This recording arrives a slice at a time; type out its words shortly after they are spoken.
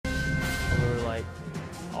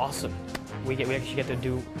awesome. We actually get to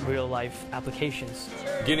do real life applications.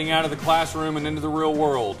 Getting out of the classroom and into the real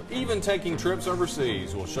world, even taking trips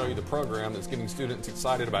overseas. We'll show you the program that's getting students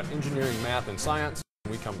excited about engineering, math, and science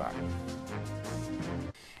when we come back.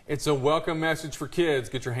 It's a welcome message for kids.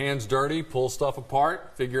 Get your hands dirty, pull stuff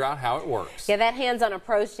apart, figure out how it works. Yeah, that hands-on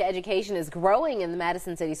approach to education is growing in the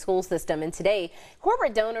Madison City school system, and today,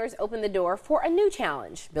 corporate donors opened the door for a new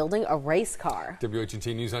challenge, building a race car.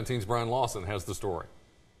 WHNT News 19's Brian Lawson has the story.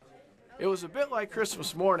 It was a bit like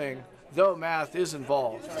Christmas morning, though math is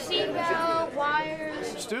involved. Seatbelt,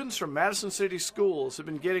 wires. Students from Madison City schools have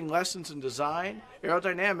been getting lessons in design,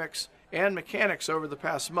 aerodynamics, and mechanics over the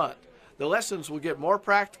past month. The lessons will get more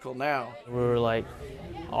practical now. We were like,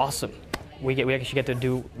 awesome. We actually get to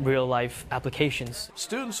do real life applications.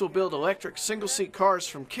 Students will build electric single-seat cars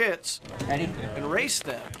from kits and race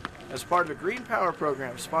them as part of a Greenpower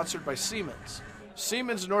program sponsored by Siemens.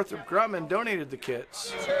 Siemens Northrop Grumman donated the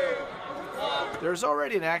kits. There's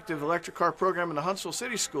already an active electric car program in the Huntsville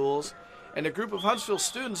City Schools, and a group of Huntsville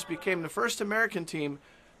students became the first American team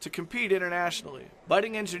to compete internationally.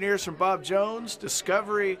 Budding engineers from Bob Jones,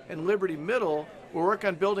 Discovery, and Liberty Middle will work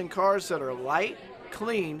on building cars that are light,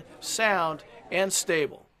 clean, sound, and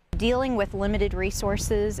stable. Dealing with limited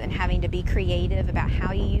resources and having to be creative about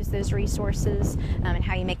how you use those resources and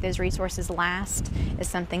how you make those resources last is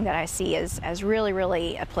something that I see as really,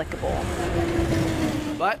 really applicable.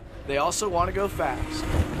 But they also want to go fast.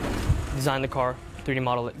 Design the car, 3D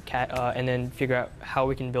model it, and then figure out how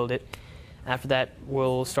we can build it. After that,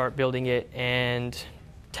 we'll start building it and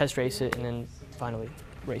test race it, and then finally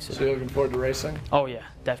race it. So you're looking forward to racing? Oh yeah,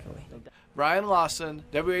 definitely. Brian Lawson,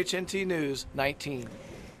 WHNT News 19.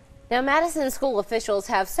 Now, Madison school officials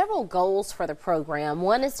have several goals for the program.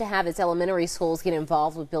 One is to have its elementary schools get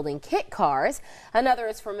involved with building kit cars. Another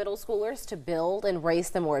is for middle schoolers to build and race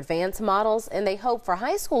the more advanced models. And they hope for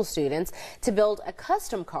high school students to build a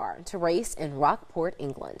custom car to race in Rockport,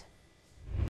 England.